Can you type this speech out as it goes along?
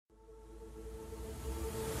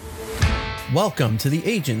Welcome to the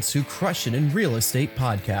Agents Who Crush It in Real Estate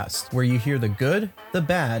podcast, where you hear the good, the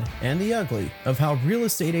bad, and the ugly of how real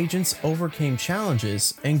estate agents overcame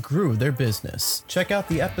challenges and grew their business. Check out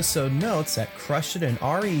the episode notes at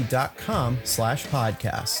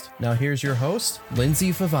crushitandre.com/podcast. Now here's your host,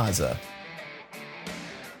 Lindsay Favazza.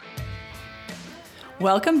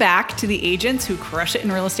 Welcome back to the Agents Who Crush It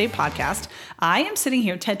in Real Estate podcast. I am sitting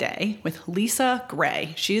here today with Lisa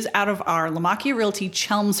Gray. She's out of our Lomacchia Realty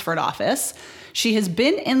Chelmsford office. She has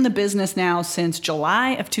been in the business now since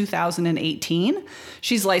July of 2018.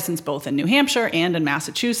 She's licensed both in New Hampshire and in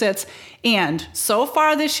Massachusetts. And so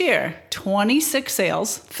far this year, 26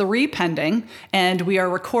 sales, 3 pending, and we are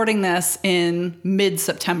recording this in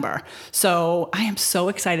mid-September. So I am so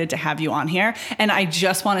excited to have you on here. And I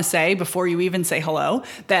just want to say, before you even say hello,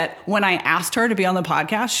 that when I asked her to be on the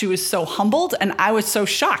podcast, she was so humbled and I was so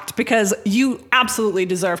shocked because you absolutely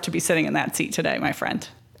deserve to be sitting in that seat today, my friend.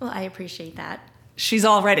 Well, I appreciate that. She's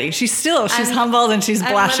already. She's humbled and she's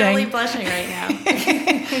blushing. I'm literally blushing right now.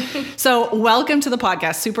 So welcome to the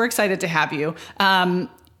podcast. Super excited to have you.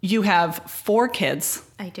 You have 4 kids.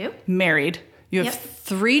 I do. Married. You have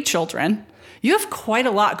 3 children. You have quite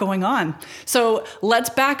a lot going on. So let's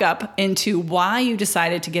back up into why you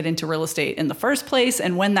decided to get into real estate in the first place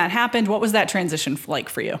and when that happened. What was that transition like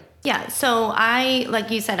for you? Yeah. So like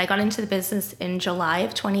you said, I got into the business in July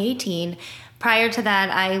of 2018. Prior to that,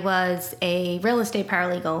 I was a real estate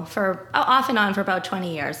paralegal for off and on for about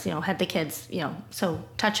 20 years, had the kids, so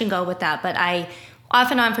touch and go with that. But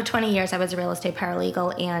off and on for 20 years, I was a real estate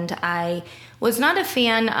paralegal, and I was not a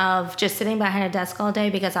fan of just sitting behind a desk all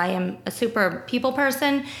day because I am a super people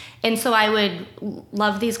person. And so I would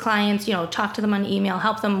love these clients, talk to them on email,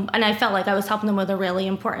 help them. And I felt like I was helping them with a really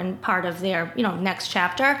important part of their, next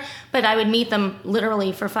chapter. But I would meet them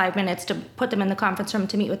literally for 5 minutes to put them in the conference room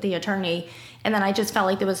to meet with the attorney. And then I just felt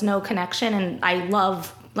like there was no connection. And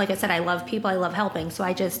like I said, I love people, I love helping. So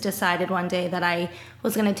I just decided one day that I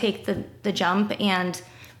was going to take the jump. And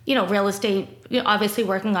real estate, obviously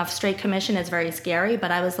working off straight commission is very scary, but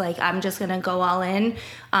I was like, I'm just going to go all in.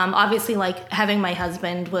 Obviously, like having my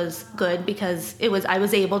husband was good because I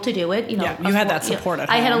was able to do it. You had that support at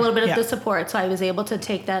home. I had a little bit of the support, so I was able to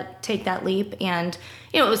take that leap. And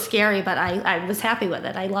it was scary, but I was happy with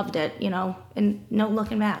it. I loved it, and no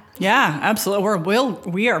looking back. Yeah,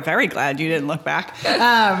 absolutely. We are very glad you didn't look back.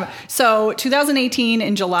 So 2018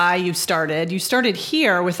 in July, you started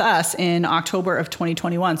here with us in October of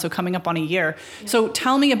 2021. So coming up on a year. Yeah. So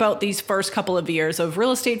tell me about these first couple of years of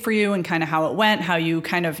real estate for you and kind of how it went, how you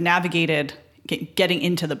kind of navigated getting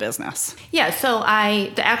into the business. Yeah, so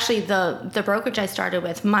the brokerage I started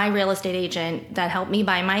with, my real estate agent that helped me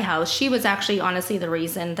buy my house, she was actually honestly the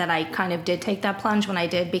reason that I kind of did take that plunge when I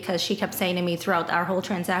did, because she kept saying to me throughout our whole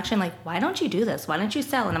transaction, like, why don't you do this? Why don't you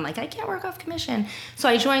sell? And I'm like, I can't work off commission. So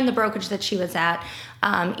I joined the brokerage that she was at,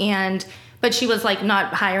 but she was like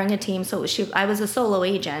not hiring a team, so I was a solo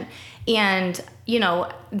agent. And,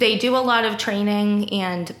 they do a lot of training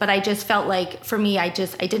but I just felt like for me, I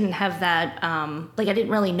didn't have that, I didn't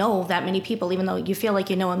really know that many people, even though you feel like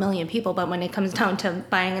you know a million people, but when it comes down to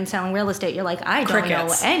buying and selling real estate, you're like, I don't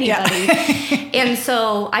know anybody. Yeah. And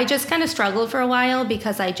so I just kind of struggled for a while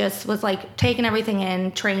because I just was like taking everything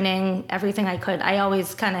in, training everything I could. I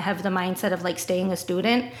always kind of have the mindset of like staying a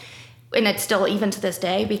student. And it's still even to this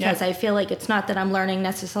day because I feel like it's not that I'm learning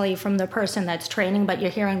necessarily from the person that's training, but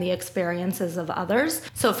you're hearing the experiences of others.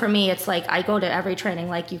 So for me, it's like I go to every training,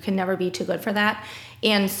 like you can never be too good for that.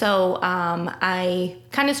 And so I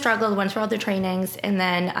kind of struggled, went through all the trainings, and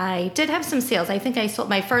then I did have some sales. I think I sold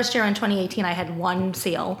my first year in 2018, I had 1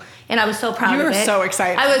 sale, and I was so proud of it. You were so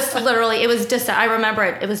excited. I was literally, I remember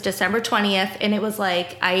it was December 20th, and it was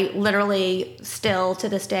like, I literally still to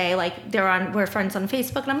this day, like we're friends on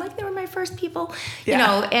Facebook, and I'm like, they were my first people,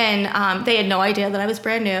 and they had no idea that I was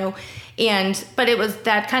brand new. But it was,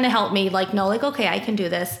 that kind of helped me okay, I can do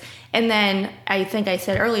this. And then I think I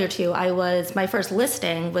said earlier to you, my first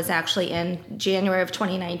listing was actually in January of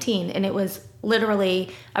 2019. And it was literally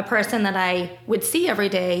a person that I would see every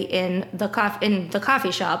day in the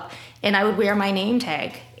coffee shop, and I would wear my name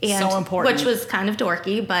tag. So important. Which was kind of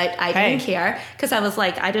dorky, but I didn't care because I was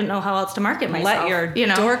like, I didn't know how else to market myself. Let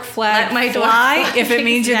your dork flag fly if it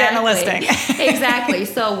means you're getting a listing. Exactly.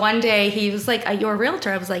 So one day he was like, are you a realtor?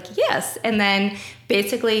 I was like, yes. And then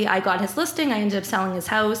basically I got his listing. I ended up selling his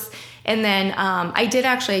house. And then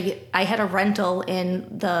I had a rental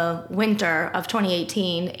in the winter of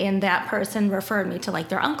 2018, and that person referred me to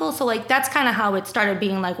their uncle. So that's kind of how it started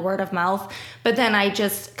being word of mouth. But then I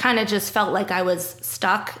just kind of felt like I was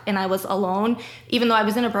stuck and I was alone. Even though I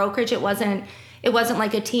was in a brokerage, it wasn't it wasn't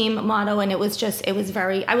like a team motto, and it was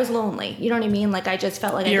very, I was lonely. You know what I mean? Like I just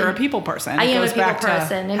felt like you're a people person. I am a people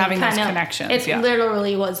person, and having those connections. It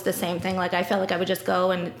literally was the same thing. Like I felt like I would just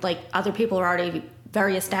go, and like other people were already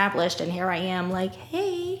very established, and here I am, like,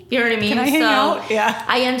 hey, you know what I mean? Can I hang out? Yeah.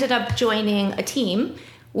 I ended up joining a team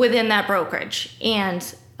within that brokerage,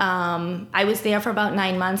 and I was there for about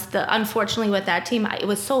 9 months. Unfortunately, with that team, it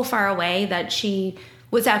was so far away that she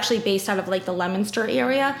was actually based out of like the Leominster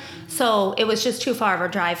area. So it was just too far of a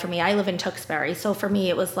drive for me. I live in Tewksbury. So for me,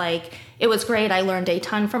 it was like, it was great. I learned a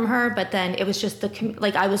ton from her, but then it was just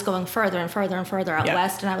like I was going further and further and further out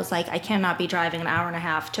west. And I was like, I cannot be driving an hour and a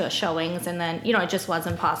half to showings. And then, it just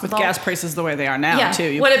wasn't possible. With gas prices the way they are now too.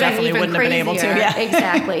 You definitely wouldn't have been able to. Yeah,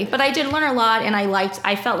 exactly. But I did learn a lot, and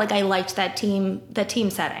I felt like I liked that team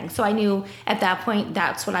setting. So I knew at that point,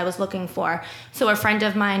 that's what I was looking for. So a friend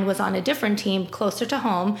of mine was on a different team closer to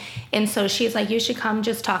home. And so she's like, you should come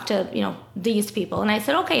just talk to, these people. And I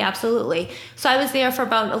said, okay, absolutely. So I was there for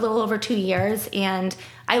about a little over 2 years, and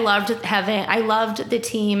I loved the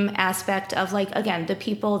team aspect of, like, again, the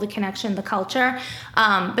people, the connection, the culture.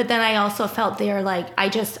 But then I also felt there, like, I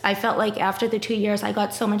felt like after the 2 years, I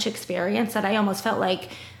got so much experience that I almost felt like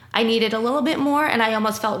I needed a little bit more, and I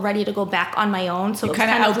almost felt ready to go back on my own. So you it was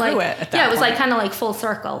kind of like, it it was like kind of like full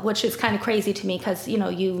circle, which is kind of crazy to me, because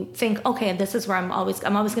you think, okay, this is where I'm always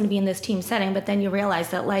going to be in this team setting, but then you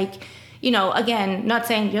realize that, like, again, not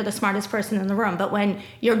saying you're the smartest person in the room, but when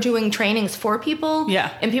you're doing trainings for people,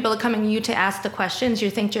 and people are coming to you to ask the questions,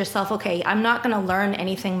 you think to yourself, okay, I'm not going to learn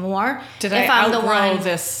anything more. Did I outgrow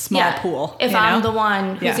this small pool? If I'm the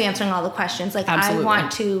one who's answering all the questions, like, Absolutely. I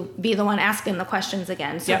want to be the one asking the questions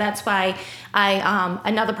again. So that's why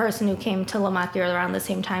another person who came to La Macchia around the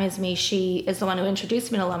same time as me, she is the one who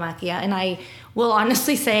introduced me to La Macchia, and I will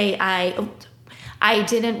honestly say I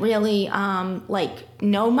didn't really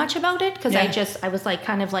know much about it, because I was like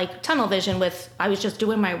kind of like tunnel vision I was just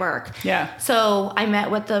doing my work. Yeah. So I met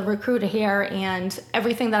with the recruiter here, and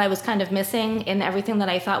everything that I was kind of missing and everything that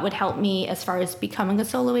I thought would help me as far as becoming a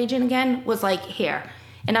solo agent again was like here.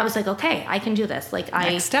 And I was like, okay, I can do this. Like,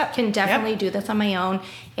 Next step. Can definitely do this on my own.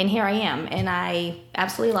 And here I am. And I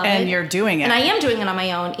absolutely love it. And you're doing it. And I am doing it on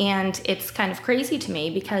my own. And it's kind of crazy to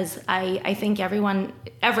me, because I think everyone,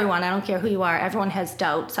 I don't care who you are, everyone has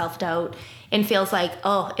self-doubt, and feels like,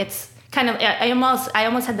 oh, it's kind of, I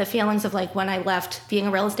almost had the feelings of like when I left being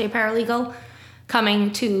a real estate paralegal,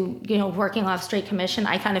 coming to, working off straight commission,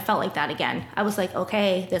 I kind of felt like that again. I was like,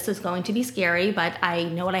 okay, this is going to be scary, but I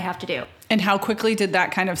know what I have to do. And how quickly did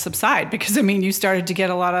that kind of subside? Because, you started to get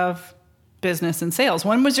a lot of business and sales.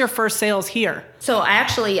 When was your first sales here? So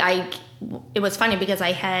it was funny, because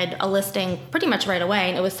I had a listing pretty much right away,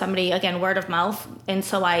 and it was somebody, again, word of mouth. And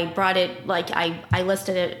so I brought it, like I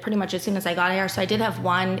listed it pretty much as soon as I got here. So I did have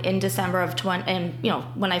one in December of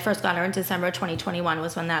when I first got her in December of 2021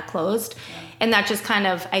 was when that closed. Yeah. And that just kind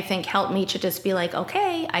of, I think, helped me to just be like,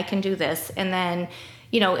 okay, I can do this. And then,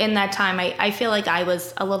 in that time, I feel like I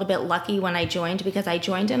was a little bit lucky when I joined, because I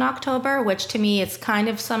joined in October, which to me is kind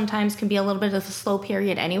of sometimes can be a little bit of a slow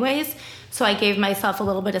period anyways. So I gave myself a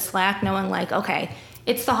little bit of slack, knowing like, okay,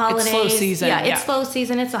 it's the holidays. It's slow season. Yeah, it's slow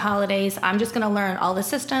season. It's the holidays. I'm just going to learn all the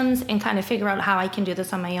systems and kind of figure out how I can do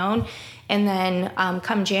this on my own. And then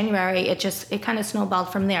come January, it kind of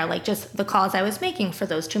snowballed from there, like just the calls I was making for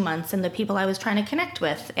those 2 months and the people I was trying to connect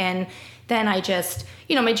with. And then I just,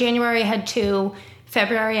 my January I had 2,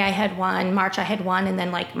 February I had 1, March I had 1, and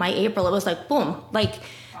then like my April, it was like boom. Like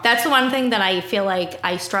that's the one thing that I feel like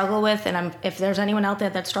I struggle with, and if there's anyone out there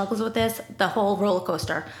that struggles with this, the whole roller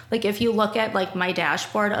coaster. Like if you look at like my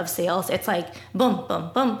dashboard of sales, it's like boom,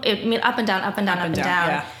 boom, boom. Up and down, up and down, up and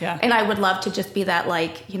down. Yeah. And I would love to just be that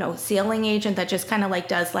like, ceiling agent that just kind of like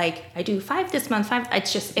does like, I do 5 this month, 5.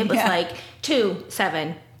 It was like 2,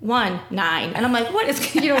 7, 1, 9. And I'm like, what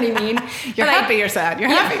is, you know what I mean? You're happy you're sad. You're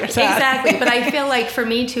happy you're sad. Exactly. But I feel like for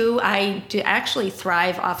me too, I do actually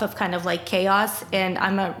thrive off of kind of like chaos. And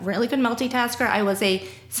I'm a really good multitasker. I was a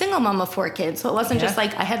single mom of 4 kids. So it wasn't just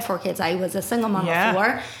like I had 4 kids. I was a single mom of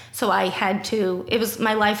 4. So I had to,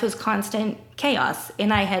 my life was constant chaos.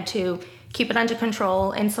 And I had to keep it under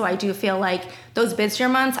control. And so I do feel like those busier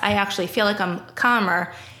months, I actually feel like I'm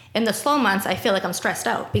calmer. In the slow months, I feel like I'm stressed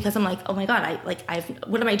out because I'm like, oh my God,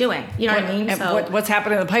 what am I doing? You know what I mean? So what's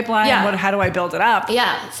happening in the pipeline? Yeah. How do I build it up?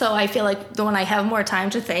 Yeah. So I feel like when I have more time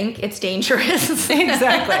to think, it's dangerous.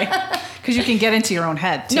 Exactly. Because you can get into your own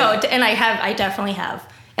head too. No, and I definitely have.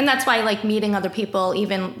 And that's why like meeting other people,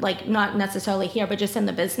 even like not necessarily here, but just in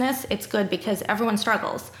the business, it's good because everyone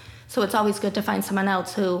struggles. So it's always good to find someone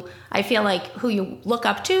else who I feel like who you look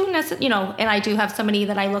up to, and I do have somebody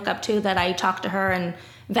that I look up to that I talk to her and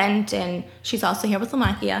vent. And she's also here with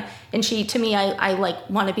Lamakia. And to me, I like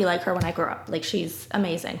want to be like her when I grow up. Like, she's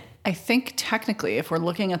amazing. I think technically, if we're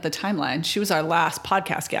looking at the timeline, she was our last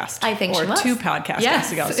podcast guest. I think she was. Or 2 podcast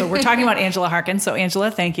guests ago. So we're talking about Angela Harkins. So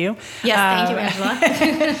Angela, thank you. Yes, thank you,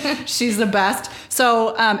 Angela. She's the best.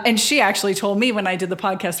 So, and she actually told me when I did the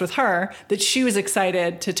podcast with her that she was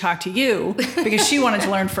excited to talk to you because she wanted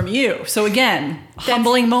to learn from you. So again,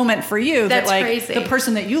 humbling moment for you that like crazy. The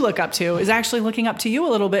person that you look up to is actually looking up to you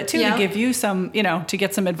a little bit too, to give you some, to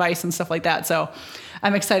get some advice and stuff like that. So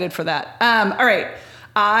I'm excited for that. All right.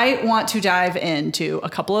 I want to dive into a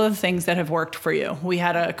couple of the things that have worked for you. We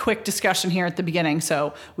had a quick discussion here at the beginning.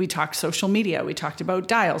 So we talked social media. We talked about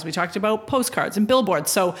dials. We talked about postcards and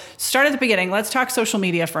billboards. So start at the beginning. Let's talk social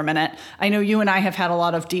media for a minute. I know you and I have had a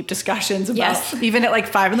lot of deep discussions about even at like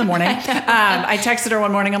 5 a.m. I texted her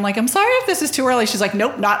one morning. I'm like, I'm sorry if this is too early. She's like,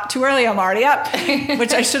 nope, not too early. I'm already up,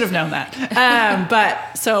 which I should have known that.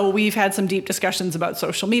 But so we've had some deep discussions about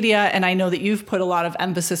social media. And I know that you've put a lot of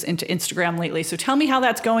emphasis into Instagram lately. So tell me how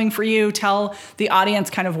that's going for you. Tell the audience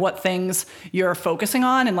kind of what things you're focusing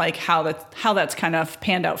on and like how that's kind of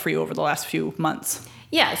panned out for you over the last few months.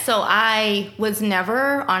 Yeah, so I was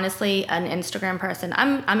never honestly an Instagram person.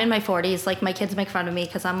 I'm in my 40s. Like, my kids make fun of me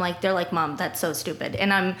because I'm like, they're like, Mom, that's so stupid.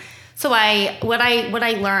 And what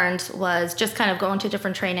I learned was just kind of going to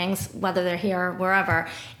different trainings, whether they're here or wherever.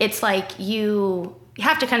 It's like you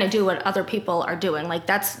have to kind of do what other people are doing. Like,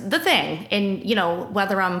 that's the thing. And,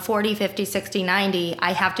 whether I'm 40, 50, 60, 90,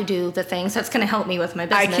 I have to do the things that's going to help me with my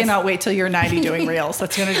business. I cannot wait till you're 90 doing Reels.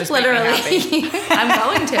 That's going to just literally make me happy.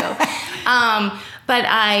 I'm going to. But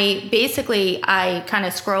I kind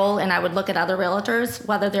of scroll and I would look at other realtors,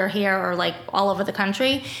 whether they're here or like all over the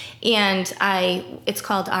country. And it's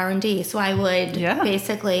called R&D. So I would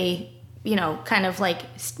basically, kind of like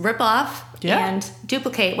rip off and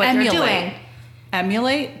duplicate what they're doing.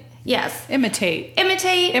 Emulate? Yes. Imitate.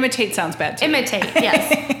 Imitate sounds bad too. Imitate,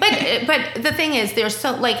 yes. But the thing is, there's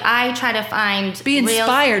so, like, I try to find... Be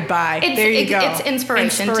inspired by. There you go. It's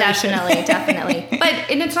inspiration. Definitely.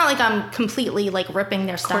 And it's not like I'm completely, like, ripping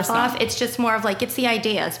their stuff off. It's just more of, like, it's the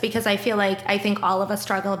ideas. Because I think all of us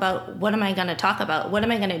struggle about, what am I going to talk about? What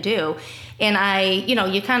am I going to do? And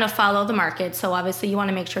you kind of follow the market. So obviously you want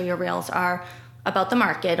to make sure your reels are about the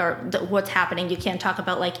market or what's happening. You can't talk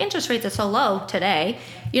about like interest rates are so low today.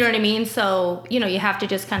 You know what I mean? So, you have to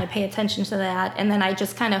just kind of pay attention to that. And then I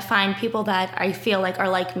just kind of find people that I feel like are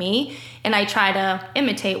like me and I try to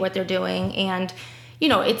imitate what they're doing. And,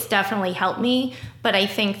 it's definitely helped me, but I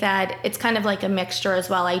think that it's kind of like a mixture as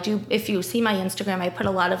well. If you see my Instagram, I put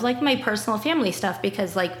a lot of like my personal family stuff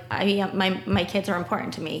because like my kids are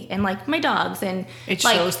important to me and like my dogs, and it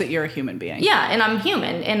shows that you're a human being. Yeah. And I'm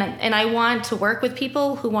human and I want to work with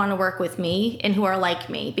people who want to work with me and who are like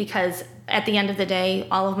me, because at the end of the day,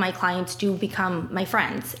 all of my clients do become my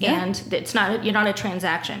friends, and you're not a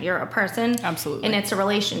transaction. You're a person. Absolutely. And it's a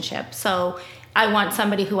relationship. So I want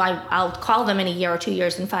somebody who I'll call them in a year or 2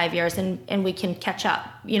 years and 5 years and we can catch up.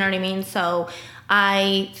 You know what I mean? So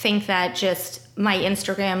I think that just my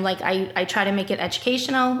Instagram, like I try to make it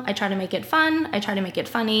educational. I try to make it fun. I try to make it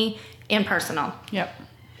funny and personal. Yep.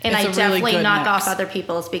 And I definitely knock off other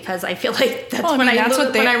people's because I feel like that's when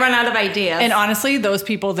I run out of ideas. And honestly, those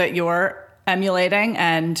people that you're emulating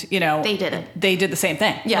and, they did it. They did the same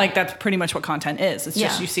thing. Yeah. Like, that's pretty much what content is. It's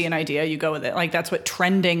just you see an idea, you go with it. Like, that's what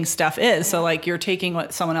trending stuff is. So, like, you're taking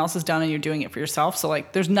what someone else has done and you're doing it for yourself. So,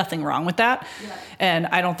 like, there's nothing wrong with that. Yeah. And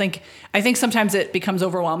I think sometimes it becomes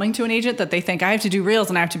overwhelming to an agent that they think I have to do Reels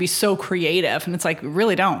and I have to be so creative. And it's like,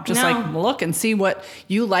 really don't. Just like look and see what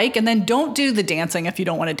you like. And then don't do the dancing if you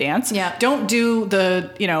don't want to dance. Yeah. Don't do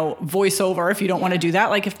the, voiceover if you don't want to do that.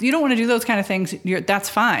 Like, if you don't want to do those kind of things, that's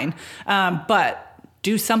fine. But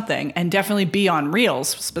do something, and definitely be on Reels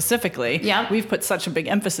specifically. Yeah. We've put such a big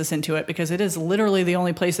emphasis into it because it is literally the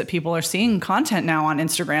only place that people are seeing content now on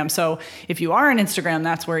Instagram. So if you are on Instagram,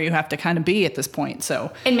 that's where you have to kind of be at this point.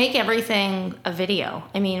 So, and make everything a video.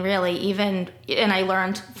 I mean, really, and I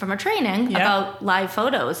learned from a training about live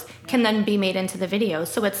photos can then be made into the video.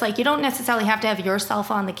 So it's like, you don't necessarily have to have yourself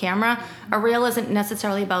on the camera. A Reel isn't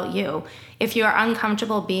necessarily about you. If you're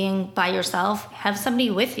uncomfortable being by yourself, have somebody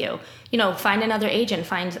with you. Find another agent,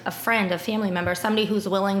 find a friend, a family member, somebody who's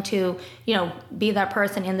willing to, be that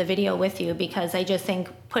person in the video with you, because I just think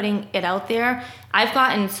putting it out there, I've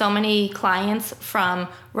gotten so many clients from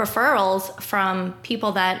referrals from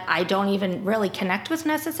people that I don't even really connect with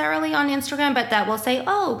necessarily on Instagram, but that will say,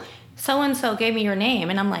 oh, so-and-so gave me your name.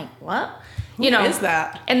 And I'm like, what? Who is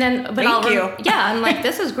that? And then, Thank you. Yeah, I'm like,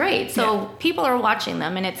 this is great. So people are watching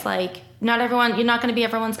them, and it's like, you're not going to be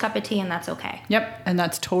everyone's cup of tea, and that's okay. Yep, and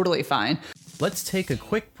that's totally fine. let's take a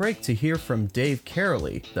quick break to hear from Dave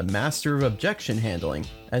Caroli, the master of objection handling,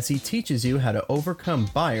 as he teaches you how to overcome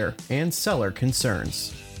buyer and seller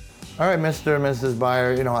concerns. All right, Mr. and Mrs.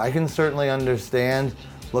 Buyer, I can certainly understand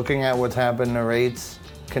looking at what's happened to rates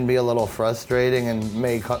can be a little frustrating and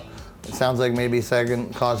it sounds like maybe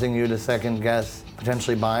causing you to second guess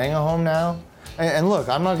potentially buying a home now. And look,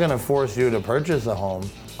 I'm not gonna force you to purchase a home.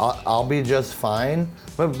 I'll be just fine,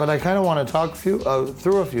 but I kind of want to talk through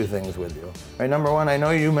a few things with you. Right, number one, I know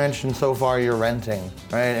you mentioned so far you're renting,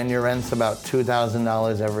 right? And your rent's about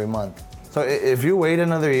 $2,000 every month. So if you wait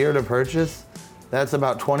another year to purchase, that's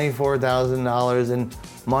about $24,000 in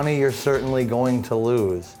money you're certainly going to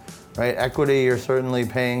lose, right? Equity you're certainly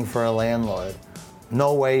paying for a landlord.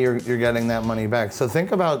 No way you're getting that money back. So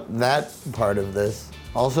think about that part of this.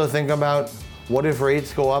 Also think about, what if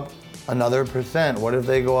rates go up another %? What if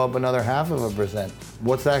they go up another 0.5%?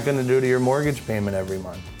 What's that going to do to your mortgage payment every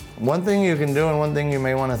month? One thing you can do, and one thing you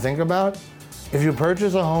may want to think about, if you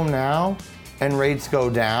purchase a home now and rates go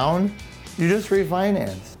down, you just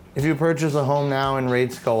refinance. If you purchase a home now and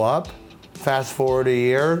rates go up, fast forward a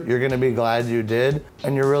year, you're going to be glad you did,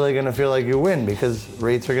 and you're really going to feel like you win because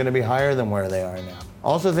rates are going to be higher than where they are now.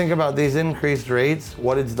 Also think about these increased rates,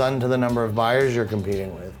 what it's done to the number of buyers you're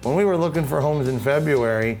competing with. When we were looking for homes in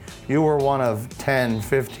February, you were one of 10,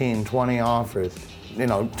 15, 20 offers.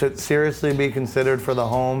 To seriously be considered for the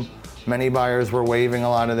home, many buyers were waiving a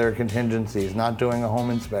lot of their contingencies, not doing a home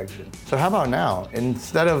inspection. So how about now?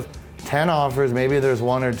 Instead of 10 offers, maybe there's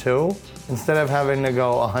 1 or 2. Instead of having to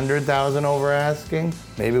go 100,000 over asking,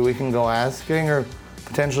 maybe we can go asking or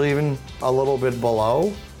potentially even a little bit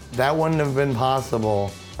below. That wouldn't have been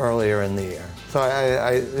possible earlier in the year. So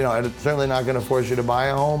I'm certainly not going to force you to buy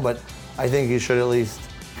a home, but I think you should at least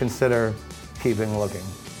consider keeping looking.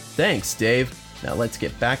 Thanks, Dave. Now let's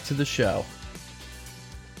get back to the show.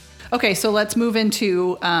 Okay, so let's move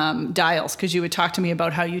into dials, because you would talk to me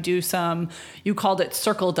about how you do you called it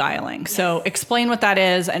circle dialing. Yes. So explain what that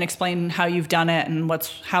is and explain how you've done it and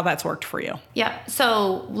how that's worked for you. Yeah,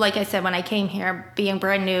 so like I said, when I came here, being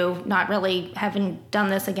brand new, not really having done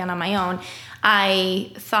this again on my own,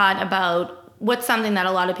 I thought about what's something that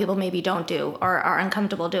a lot of people maybe don't do or are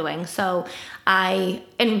uncomfortable doing. So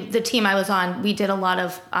and the team I was on, we did do a lot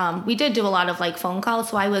of like phone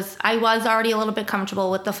calls. So I was already a little bit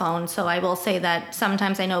comfortable with the phone. So I will say that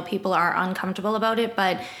sometimes I know people are uncomfortable about it,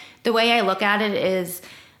 but the way I look at it is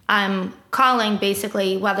I'm calling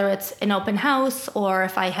basically whether it's an open house or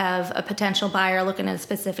if I have a potential buyer looking at a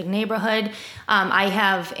specific neighborhood. I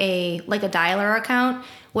have a dialer account,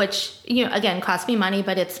 which again costs me money,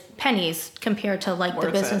 but it's pennies compared to the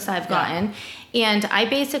business I've gotten. And I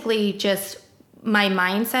basically my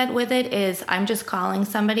mindset with it is I'm just calling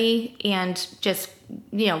somebody and just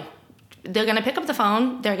they're going to pick up the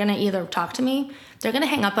phone. They're going to either talk to me. They're going to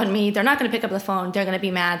hang up on me. They're not going to pick up the phone. They're going to be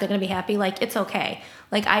mad. They're going to be happy. It's okay.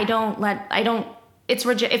 If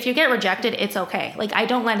you get rejected, it's okay. I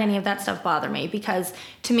don't let any of that stuff bother me, because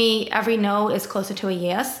to me, every no is closer to a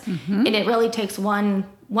yes. Mm-hmm. And it really takes one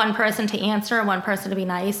person to answer, one person to be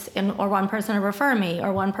nice, or one person to refer me,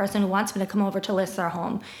 or one person who wants me to come over to list their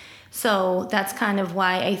home. So that's kind of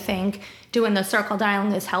why I think doing the circle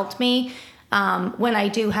dialing has helped me. When I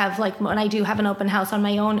do have an open house on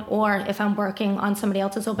my own, or if I'm working on somebody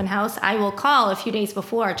else's open house, I will call a few days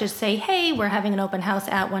before, just say, hey, we're having an open house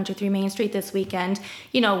at 123 Main Street this weekend.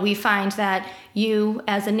 We find that you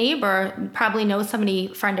as a neighbor probably know somebody,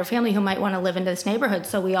 friend or family, who might want to live in this neighborhood.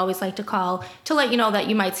 So we always like to call to let you know that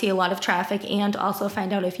you might see a lot of traffic, and also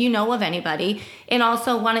find out if you know of anybody, and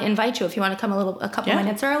also want to invite you if you want to come a couple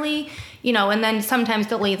minutes early, and then sometimes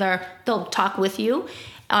they'll talk with you,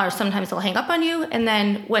 or sometimes they'll hang up on you. And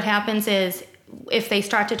then what happens is, if they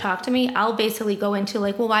start to talk to me, I'll basically go into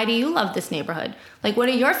well, why do you love this neighborhood? What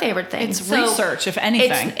are your favorite things? It's research, if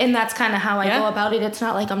anything. And that's kind of how I go about it. It's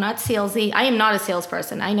not I'm not salesy. I am not a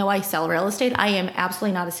salesperson. I know I sell real estate. I am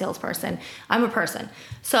absolutely not a salesperson. I'm a person.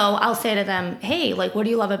 So I'll say to them, hey, what do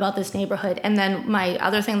you love about this neighborhood? And then my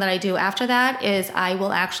other thing that I do after that is I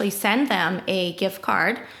will actually send them a gift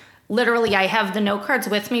card. Literally, I have the note cards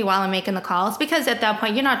with me while I'm making the calls, because at that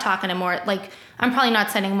point, you're not talking to more, I'm probably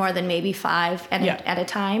not sending more than maybe 5 at a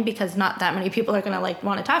time, because not that many people are going to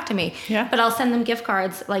want to talk to me. Yeah. But I'll send them gift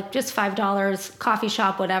cards, just $5, coffee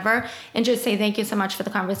shop, whatever, and just say, thank you so much for the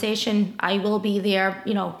conversation. I will be there,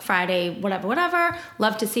 Friday, whatever.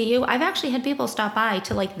 Love to see you. I've actually had people stop by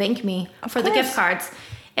to thank me for the gift cards.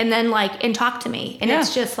 And then and talk to me. And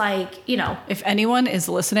it's just If anyone is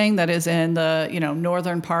listening that is in the,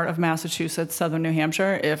 northern part of Massachusetts, southern New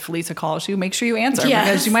Hampshire, if Lisa calls you, make sure you answer,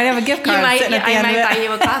 because you might have a gift card sitting at the end of it. I might buy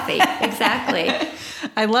you a coffee. Exactly.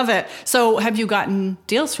 I love it. So have you gotten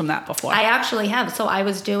deals from that before? I actually have. So I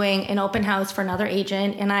was doing an open house for another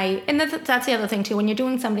agent, and that's the other thing too. When you're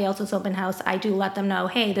doing somebody else's open house, I do let them know,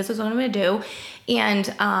 hey, this is what I'm going to do.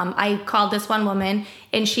 And I called this one woman,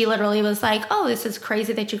 and she literally was like, oh, this is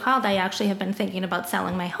crazy that you called. I actually have been thinking about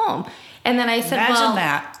selling my home. And then I said, Imagine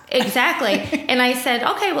that. Exactly. And I said,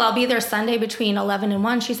 okay, well, I'll be there Sunday between 11 and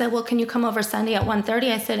 1. She said, well, can you come over Sunday at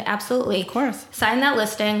 1:30? I said, absolutely. Of course. Sign that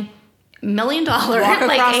listing. $1 million. Walk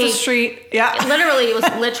across the street. Yeah.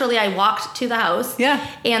 Literally, I walked to the house. Yeah.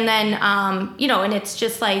 And then, and it's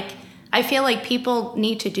just like, I feel like people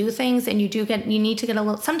need to do things, and you need to get a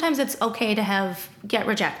little, sometimes it's okay to get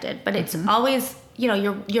rejected, but it's always,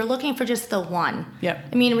 you're looking for just the one. Yep.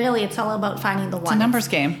 I mean, really, it's all about finding the one. It's a numbers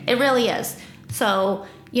game. It really is. So,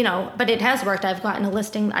 but it has worked. I've gotten a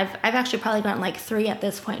listing. I've actually probably gotten like 3 at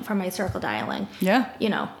this point from my circle dialing. Yeah.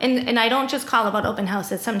 And I don't just call about open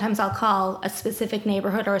houses. Sometimes I'll call a specific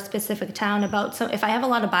neighborhood or a specific town if I have a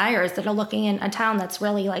lot of buyers that are looking in a town that's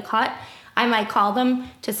really like hot, I might call them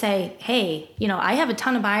to say, hey, I have a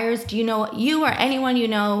ton of buyers. Do you know you or anyone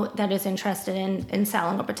that is interested in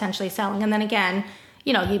selling or potentially selling? And then again,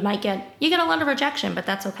 you get a lot of rejection, but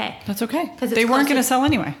that's okay. That's okay. Because they weren't going to sell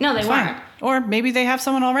anyway. No, they weren't. Fine. Or maybe they have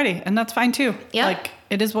someone already, and that's fine too. Yeah. Like,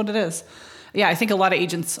 it is what it is. Yeah, I think a lot of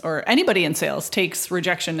agents or anybody in sales takes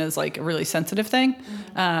rejection as like a really sensitive thing.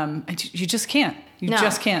 You just can't. You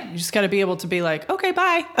just got to be able to be like, okay,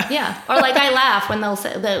 bye. Yeah. Or like I laugh when they'll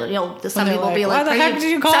say, some people will be like, why the heck did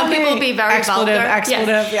you call me? Some people will be very vulgar.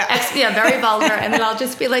 Expletive, yeah. Very vulgar. And then I'll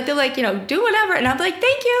just be like, they're like, do whatever. And I'm like,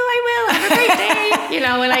 thank you, I will. Have a great day. And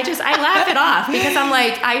I laugh it off because I'm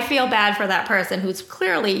like, I feel bad for that person who's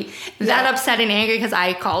clearly that upset and angry because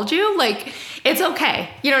I called you. Like, it's okay.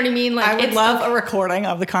 You know what I mean? Like, I would love a recording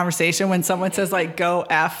of the conversation when someone says like, go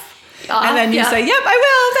F. And then you say, yep, I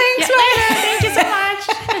will. Thanks. Later. Thank you so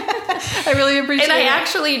much. I really appreciate it. And I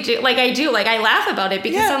actually do. I laugh about it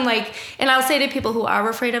because I'm like, and I'll say to people who are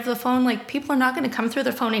afraid of the phone, like, people are not going to come through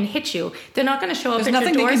the phone and hit you. They're not going to show up at your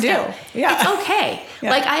doorstep. There's nothing they can do. Yeah. It's okay. Yeah.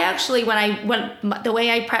 Like, I actually, the way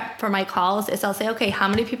I prep for my calls is I'll say, okay, how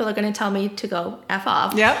many people are going to tell me to go F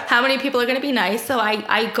off? Yep. How many people are going to be nice? So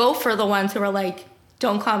I go for the ones who are like,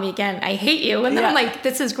 don't call me again. I hate you. And then I'm like,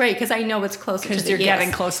 this is great because I know it's closer to the because you're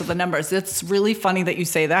getting close to the numbers. It's really funny that you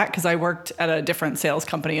say that because I worked at a different sales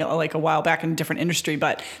company like a while back in a different industry,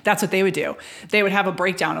 but that's what they would do. They would have a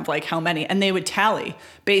breakdown of like how many, and they would tally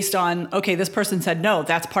based on, okay, this person said no,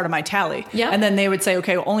 that's part of my tally. Yep. And then they would say,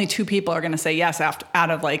 okay, well, only 2 people are going to say yes out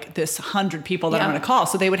of like this 100 people that I'm going to call.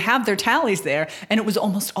 So they would have their tallies there, and it was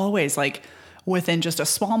almost always like within just a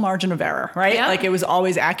small margin of error, right? Yeah. Like, it was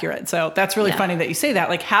always accurate. So that's really funny that you say that.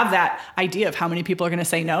 Like, have that idea of how many people are going to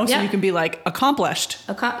say no, so you can be like, accomplished.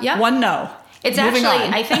 1 no. It's Moving actually,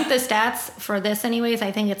 on. I think the stats for this anyways,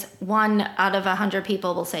 I think it's 1 out of 100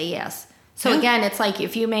 people will say yes. So again, it's like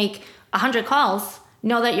if you make 100 calls,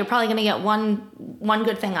 know that you're probably going to get one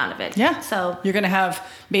good thing out of it. Yeah. So you're going to have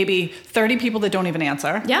maybe 30 people that don't even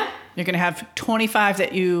answer. Yeah. You're going to have 25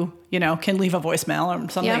 that you can leave a voicemail or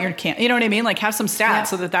something that you can't, you know what I mean? Like, have some stats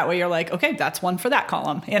so that way you're like, okay, that's 1 for that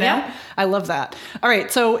column, Yeah. I love that. All right.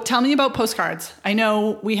 So tell me about postcards. I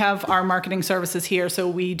know we have our marketing services here, so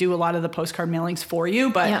we do a lot of the postcard mailings for you,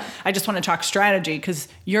 but I just want to talk strategy because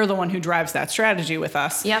you're the one who drives that strategy with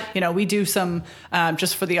us. Yep. We do some,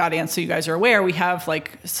 just for the audience so you guys are aware, we have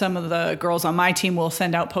like some of the girls on my team will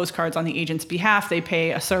send out postcards on the agent's behalf. They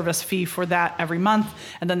pay a service fee for that every month,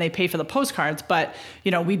 and then they pay for the postcards. But,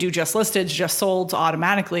 we do just listed, just solds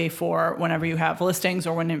automatically for whenever you have listings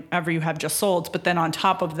or whenever you have just solds. But then on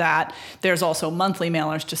top of that, there's also monthly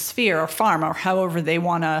mailers to Sphere or Farm or however they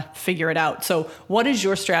want to figure it out. So what is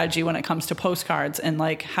your strategy when it comes to postcards, and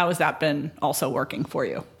like, how has that been also working for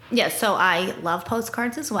you? Yes, so I love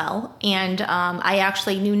postcards as well. And I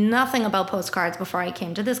actually knew nothing about postcards before I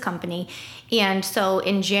came to this company. And so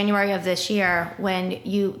in January of this year, when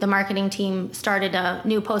the marketing team started a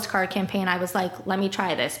new postcard campaign, I was like, let me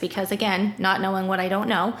try this. Because again, not knowing what I don't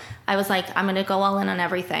know, I was like, I'm going to go all in on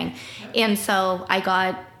everything. And so I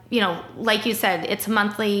got, like you said, it's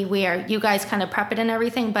monthly where you guys kind of prep it and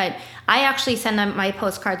everything, but I actually send them my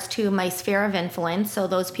postcards to my sphere of influence. So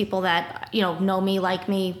those people that, know me, like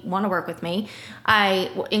me, want to work with me,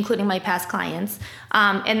 including my past clients.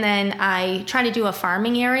 And then I try to do a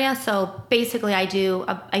farming area. So basically I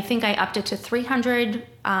think I upped it to 300,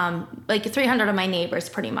 300 of my neighbors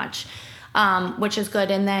pretty much. Which is good.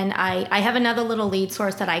 And then I have another little lead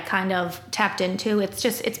source that I kind of tapped into. It's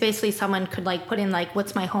basically someone could like put in like,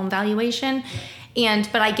 what's my home valuation?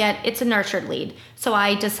 But it's a nurtured lead. So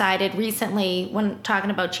I decided recently, when talking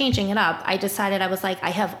about changing it up, I was like, I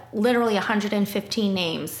have literally 115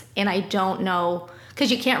 names, and I don't know,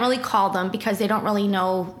 because you can't really call them because they don't really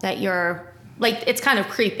know that you're, like, it's kind of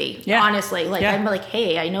creepy, honestly. Like, I'm like,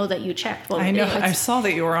 hey, I know that you checked. Well, I know. I saw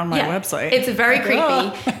that you were on my website. It's very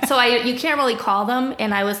creepy. So you can't really call them.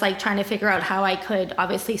 And I was like trying to figure out how I could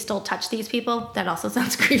obviously still touch these people. That also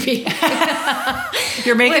sounds creepy.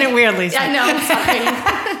 You're making it weird, Lisa. I know. I'm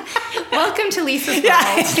sorry. Welcome to Lisa's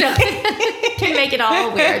world. Can make it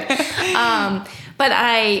all weird. But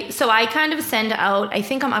I kind of send out, I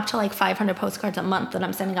think I'm up to like 500 postcards a month that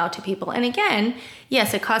I'm sending out to people. And again,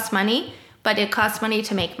 yes, it costs money. But it costs money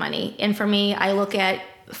to make money. And for me, I look at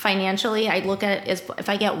financially, if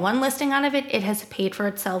I get one listing out of it, it has paid for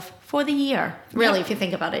itself for the year. Really, if you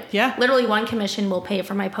think about it. Yeah. Literally one commission will pay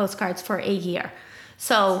for my postcards for a year.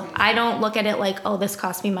 So I don't look at it like, oh, this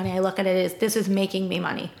cost me money. I look at it as this is making me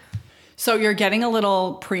money. So you're getting a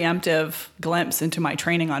little preemptive glimpse into my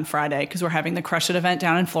training on Friday because we're having the Crush It event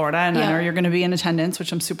down in Florida, and I know you're going to be in attendance,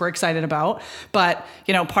 which I'm super excited about. But,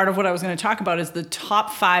 part of what I was going to talk about is the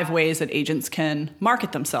top 5 ways that agents can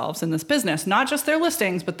market themselves in this business, not just their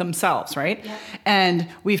listings, but themselves, right? Yeah. And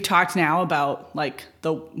we've talked now about like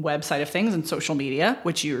the website of things and social media,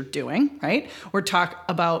 which you're doing, right? We're talking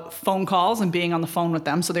about phone calls and being on the phone with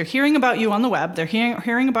them. So they're hearing about you on the web. They're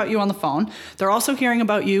hearing about you on the phone. They're also hearing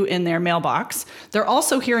about you in their mailbox. They're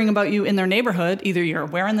also hearing about you in their neighborhood. Either you're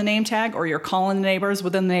wearing the name tag or you're calling the neighbors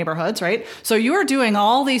within the neighborhoods, right? So you are doing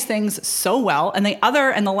all these things so well. And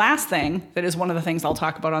the last thing that is one of the things I'll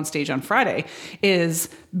talk about on stage on Friday is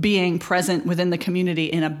being present within the community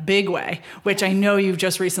in a big way, which I know you've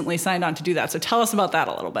just recently signed on to do that. So tell us about that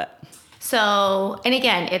a little bit. So, and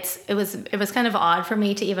again, it was kind of odd for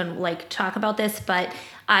me to even like talk about this, but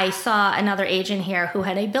I saw another agent here who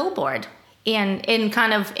had a billboard in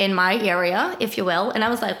kind of in my area, if you will. And I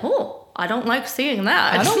was like, oh, I don't like seeing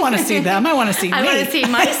that. I don't want to see them. I want to see me. I want to see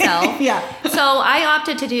myself. Yeah. So I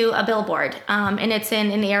opted to do a billboard, and it's in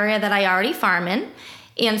an area that I already farm in.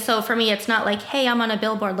 And so for me, it's not like, hey, I'm on a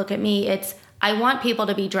billboard, look at me. It's, I want people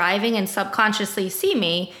to be driving and subconsciously see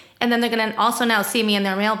me. And then they're going to also now see me in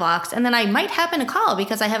their mailbox. And then I might happen to call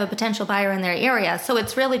because I have a potential buyer in their area. So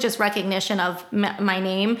it's really just recognition of my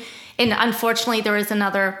name. And unfortunately, there is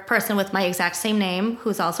another person with my exact same name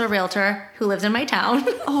who's also a realtor who lives in my town.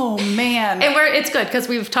 Oh, man. And it's good because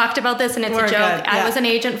we've talked about this and it's a joke. Good, yeah. I was an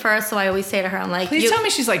agent first, so I always say to her, I'm like... Please tell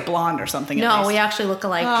me she's like blonde or something. No, we actually look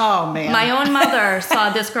alike. Oh, man. My own mother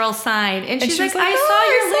saw this girl's sign and she's like, I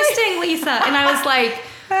saw your listing, Lisa. And I was like...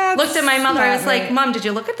 looked at my mother. I was like, Mom, did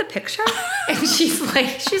you look at the picture? And she's like,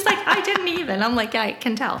 I didn't even. I'm like, yeah, I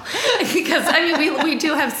can tell. Because I mean,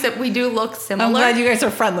 we do look similar. I'm glad you guys are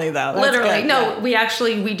friendly though. That's literally. Good. No,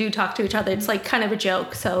 we do talk to each other. It's like kind of a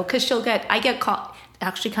joke. So, cause I get called,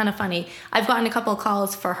 actually kind of funny. I've gotten a couple of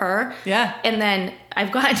calls for her. Yeah. And then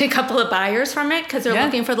I've gotten a couple of buyers from it cause they're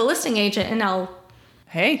looking for the listing agent and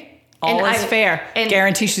hey. All is fair.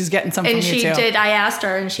 Guarantee she's getting some from you too. And she did. I asked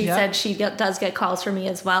her, and she said she does get calls from me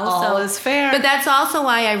as well. All is fair. But that's also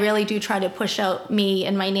why I really do try to push out me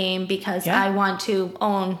and my name because I want to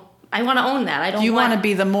own that. I don't. You want to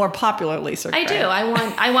be the more popular Lisa Gray. I do.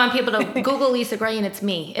 I want people to Google Lisa Gray and it's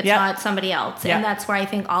me. It's not somebody else. And that's where I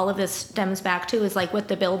think all of this stems back to is like with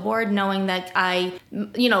the billboard, knowing that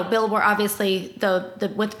billboard, obviously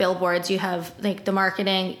with billboards, you have like the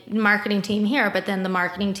marketing team here, but then the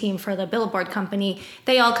marketing team for the billboard company,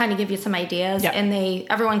 they all kind of give you some ideas and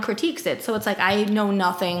everyone critiques it. So it's like, I know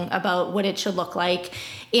nothing about what it should look like.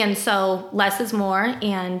 And so less is more.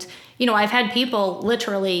 And I've had people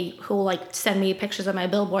literally who like send me pictures of my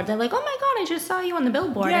billboard. They're like, oh my God, I just saw you on the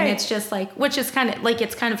billboard. Yay. And it's just like, which is kind of like,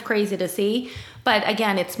 it's kind of crazy to see. But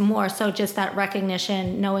again, it's more so just that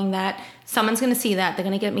recognition, knowing that someone's going to see that. They're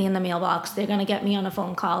going to get me in the mailbox. They're going to get me on a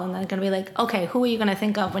phone call. And they're going to be like, okay, who are you going to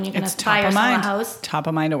think of when you're going to buy or sell a house? Top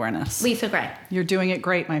of mind awareness. Lisa Gray. You're doing it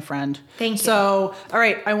great, my friend. Thank you. So, all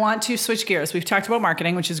right, I want to switch gears. We've talked about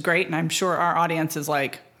marketing, which is great. And I'm sure our audience is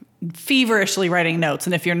like, feverishly writing notes.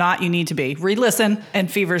 And if you're not, you need to be. Re-listen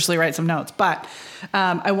and feverishly write some notes. But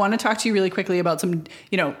I want to talk to you really quickly about some,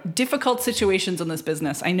 difficult situations in this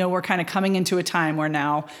business. I know we're kind of coming into a time where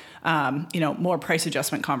now, more price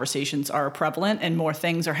adjustment conversations are prevalent and more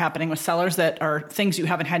things are happening with sellers that are things you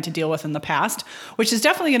haven't had to deal with in the past, which is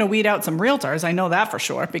definitely going to weed out some realtors. I know that for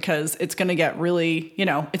sure, because it's going to get really,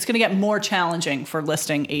 it's going to get more challenging for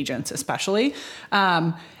listing agents, especially.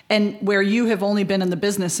 And where you have only been in the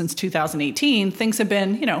business since 2018, things have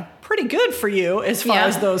been, pretty good for you as far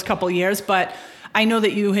as those couple years. But I know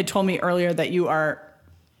that you had told me earlier that you are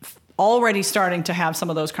already starting to have some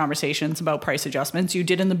of those conversations about price adjustments. You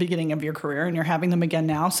did in the beginning of your career, and you're having them again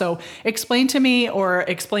now. So explain to me, or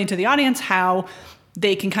explain to the audience, how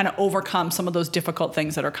they can kind of overcome some of those difficult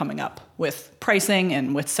things that are coming up with pricing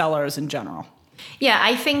and with sellers in general. Yeah,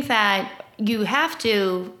 I think that you have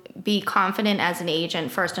to be confident as an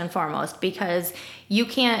agent first and foremost, because you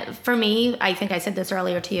can't, for me, I think I said this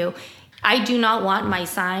earlier to you, I do not want my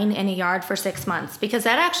sign in a yard for 6 months, because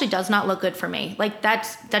that actually does not look good for me. Like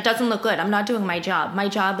that doesn't look good. I'm not doing my job. My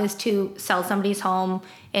job is to sell somebody's home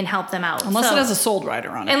and help them out. Unless it has a sold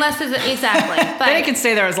rider on it. Exactly. But then it can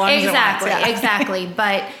stay there as long as it wants. Yeah. Exactly.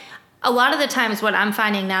 But a lot of the times what I'm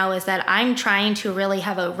finding now is that I'm trying to really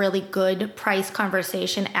have a really good price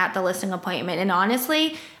conversation at the listing appointment. And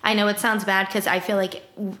honestly, I know it sounds bad because I feel like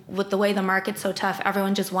with the way the market's so tough,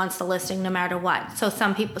 everyone just wants the listing no matter what. So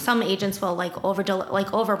some agents will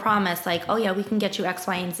overpromise, like, oh yeah, we can get you X,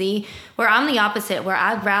 Y, and Z. Where I'm the opposite, where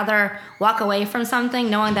I'd rather walk away from something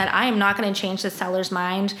knowing that I am not going to change the seller's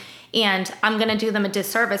mind. And I'm going to do them a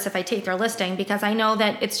disservice if I take their listing, because I know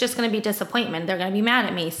that it's just going to be disappointment. They're going to be mad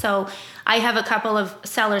at me. So I have a couple of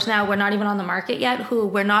sellers now, we're not even on the market yet, who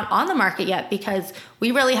we're not on the market yet because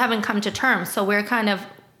we really haven't come to terms. So we're kind of,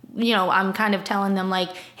 I'm kind of telling them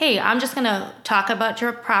like, hey, I'm just going to talk about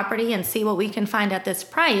your property and see what we can find at this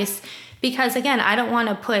price. Because again, I don't want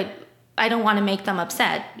to make them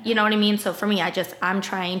upset. You know what I mean? So for me, I'm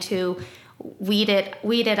trying to weed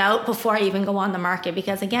it out before I even go on the market,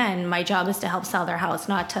 because again, my job is to help sell their house,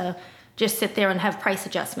 not to just sit there and have price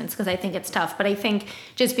adjustments, because I think it's tough. But I think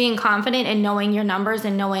just being confident and knowing your numbers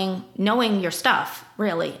and knowing your stuff,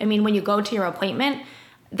 really. I mean, when you go to your appointment,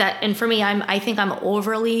 and for me, I think I'm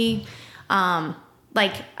overly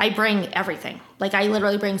I bring everything. Like I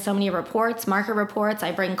literally bring so many reports, market reports.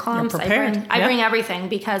 I bring comps. I bring everything,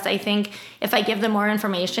 because I think if I give them more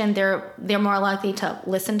information, they're more likely to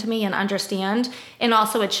listen to me and understand. And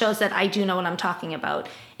also, it shows that I do know what I'm talking about.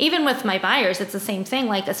 Even with my buyers, it's the same thing.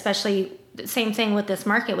 Like especially the same thing with this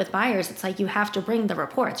market with buyers. It's like you have to bring the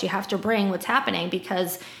reports. You have to bring what's happening,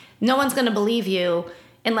 because no one's going to believe you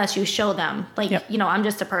unless you show them, I'm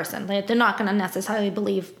just a person. They're not going to necessarily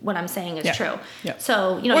believe what I'm saying is true. Yep.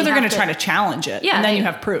 So, or they're going to try to challenge it, and then you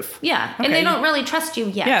have proof. Yeah, okay. And they don't really trust you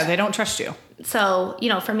yet. Yeah, they don't trust you. So,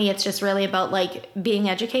 for me, it's just really about being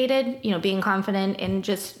educated, being confident, and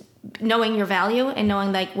just knowing your value and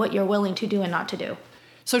knowing what you're willing to do and not to do.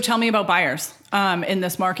 So tell me about buyers in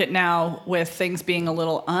this market now, with things being a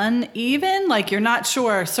little uneven. Like you're not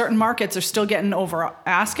sure. Certain markets are still getting over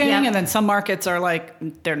asking, and then some markets are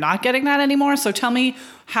they're not getting that anymore. So tell me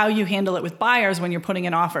how you handle it with buyers when you're putting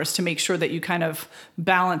in offers to make sure that you kind of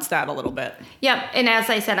balance that a little bit. Yep. And as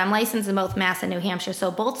I said, I'm licensed in both Mass and New Hampshire.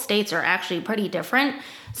 So both states are actually pretty different.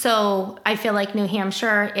 So I feel like New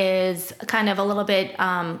Hampshire is kind of a little bit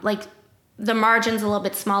the margin's a little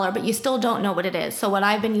bit smaller, but you still don't know what it is. So what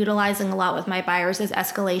I've been utilizing a lot with my buyers is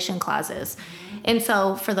escalation clauses. And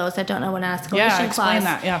so for those that don't know what an escalation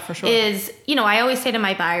clause for sure. is, I always say to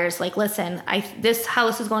my buyers, listen, this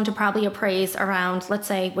house is going to probably appraise around, let's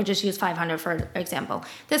say, we'll just use 500 for example.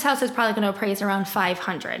 This house is probably going to appraise around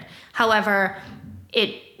 500. However,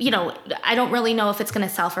 I don't really know if it's going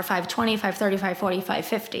to sell for 520, 530, 540,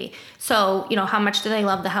 550. So, how much do they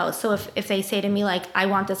love the house? So if they say to me, I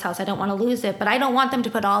want this house, I don't want to lose it, but I don't want them to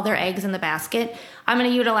put all their eggs in the basket, I'm going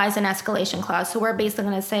to utilize an escalation clause. So we're basically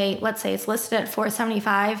going to say, let's say it's listed at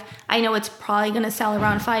 475. I know it's probably going to sell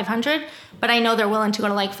around 500, but I know they're willing to go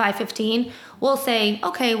to 515. We'll say,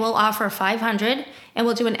 okay, we'll offer 500 and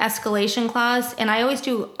we'll do an escalation clause. And I always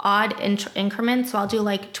do odd increments. So I'll do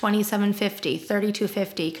 2750,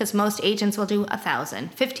 3250, because most agents will do 1,000,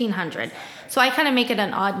 1,500. So I kind of make it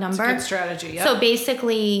an odd number. That's a good strategy. Yep. So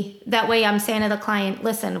basically that way I'm saying to the client,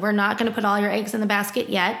 listen, we're not going to put all your eggs in the basket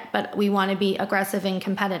yet, but we want to be aggressive and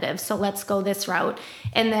competitive. So let's go this route.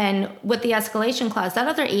 And then with the escalation clause, that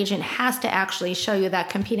other agent has to actually show you that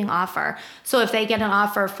competing offer. So if they get an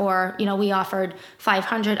offer for, we offered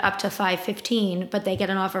 500 up to 515, but they get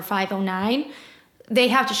an offer 509, they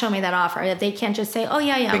have to show me that offer. They can't just say, oh,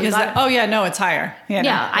 yeah. Because, no, it's higher.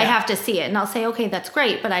 I have to see it. And I'll say, okay, that's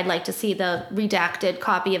great, but I'd like to see the redacted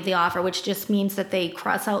copy of the offer, which just means that they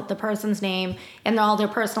cross out the person's name and all their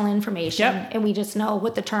personal information, and we just know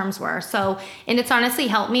what the terms were. So, and it's honestly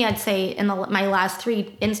helped me, I'd say, in my last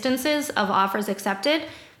 3 instances of offers accepted,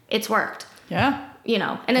 it's worked. Yeah.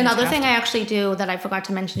 And another thing I actually do that I forgot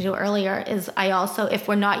to mention to you earlier is I also, if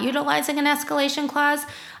we're not utilizing an escalation clause,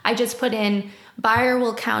 I just put in buyer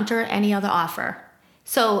will counter any other offer.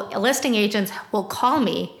 So listing agents will call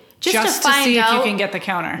me just to see if you can get the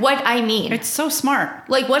counter. What I mean. It's so smart.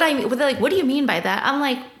 Like what I mean, like, what do you mean by that? I'm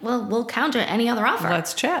like, well, we'll counter any other offer.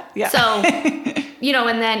 Let's chat. Yeah. So,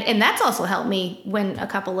 and that's also helped me win a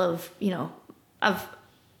couple of, of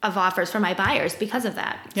offers for my buyers because of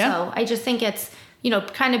that. Yeah. So I just think it's,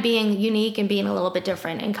 kind of being unique and being a little bit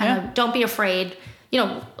different and kind of don't be afraid.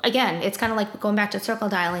 Again, it's kind of like going back to circle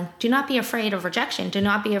dialing. Do not be afraid of rejection. Do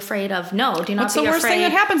not be afraid of no. Do not What's be the worst thing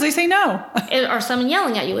that happens? They say no. Or someone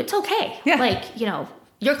yelling at you. It's okay. Yeah. Like,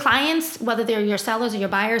 your clients, whether they're your sellers or your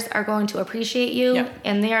buyers, are going to appreciate you. Yep.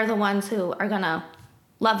 And they're the ones who are going to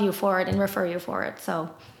love you for it and refer you for it.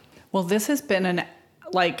 So, well, this has been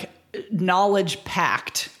knowledge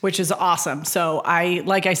packed, which is awesome. So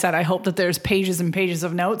like I said, I hope that there's pages and pages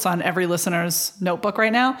of notes on every listener's notebook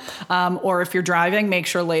right now. Or if you're driving, make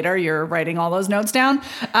sure later you're writing all those notes down.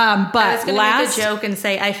 But I was going to make a joke and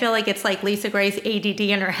say, I feel like it's like Lisa Gray's ADD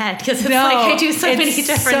in her head because I do so many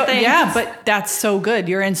different things. Yeah, but that's so good.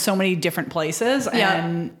 You're in so many different places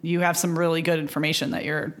and you have some really good information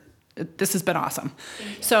this has been awesome.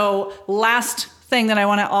 So last thing that I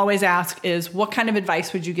want to always ask is, what kind of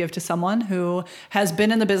advice would you give to someone who has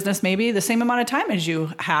been in the business maybe the same amount of time as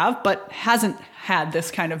you have, but hasn't had this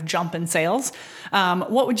kind of jump in sales?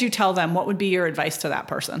 What would you tell them? What would be your advice to that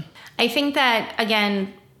person? I think that,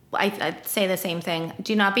 again, I'd say the same thing.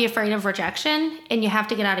 Do not be afraid of rejection, and you have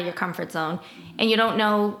to get out of your comfort zone. And you don't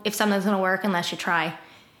know if something's going to work unless you try.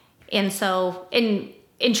 And so, and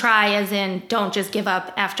try as in don't just give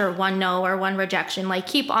up after one no or one rejection. Like,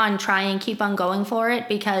 keep on trying, keep on going for it,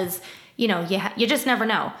 because you just never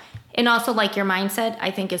know. And also, like, your mindset,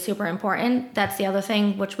 I think, is super important. That's the other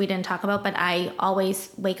thing which we didn't talk about, but I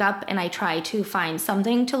always wake up and I try to find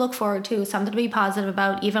something to look forward to, something to be positive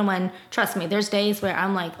about, even when, trust me, there's days where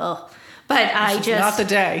I'm like, oh, but I just not the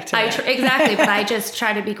day today. Exactly. But I just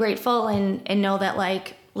try to be grateful and know that,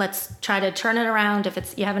 like, let's try to turn it around.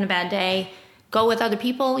 If you're having a bad day, go with other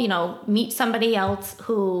people, meet somebody else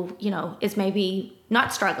who, is maybe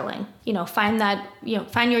not struggling, find that,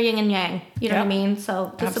 find your yin and yang, what I mean?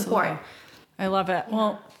 So the support. I love it.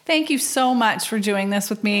 Well, thank you so much for doing this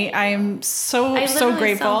with me. I am so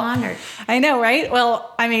grateful. So honored. I know, right?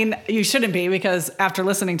 Well, I mean, you shouldn't be, because after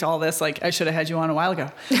listening to all this, I should have had you on a while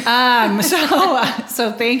ago.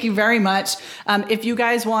 So thank you very much. If you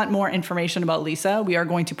guys want more information about Lisa, we are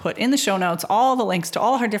going to put in the show notes all the links to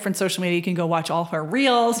all her different social media. You can go watch all her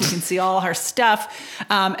reels. You can see all her stuff.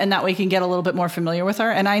 And that way you can get a little bit more familiar with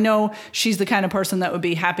her. And I know she's the kind of person that would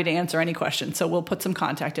be happy to answer any question. So we'll put some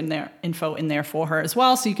contact info in there for her as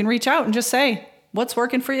well. So you can reach out and just say, what's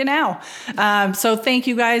working for you now? So thank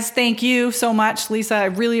you guys. Thank you so much, Lisa. I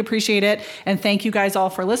really appreciate it. And thank you guys all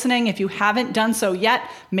for listening. If you haven't done so yet,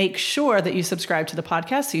 make sure that you subscribe to the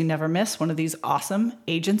podcast so you never miss one of these awesome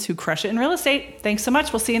agents who crush it in real estate. Thanks so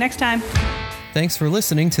much. We'll see you next time. Thanks for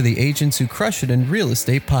listening to the Agents Who Crush It in Real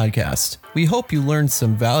Estate podcast. We hope you learned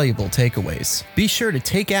some valuable takeaways. Be sure to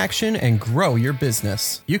take action and grow your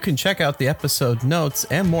business. You can check out the episode notes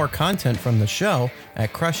and more content from the show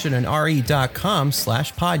at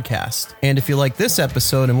crushitandre.com/podcast. And if you like this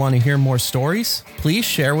episode and want to hear more stories, please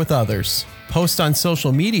share with others. Post on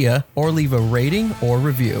social media or leave a rating or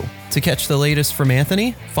review. To catch the latest from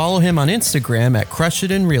Anthony, follow him on Instagram at Crush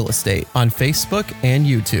It in Real Estate, on Facebook and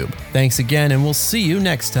YouTube. Thanks again, and we'll see you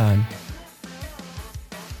next time.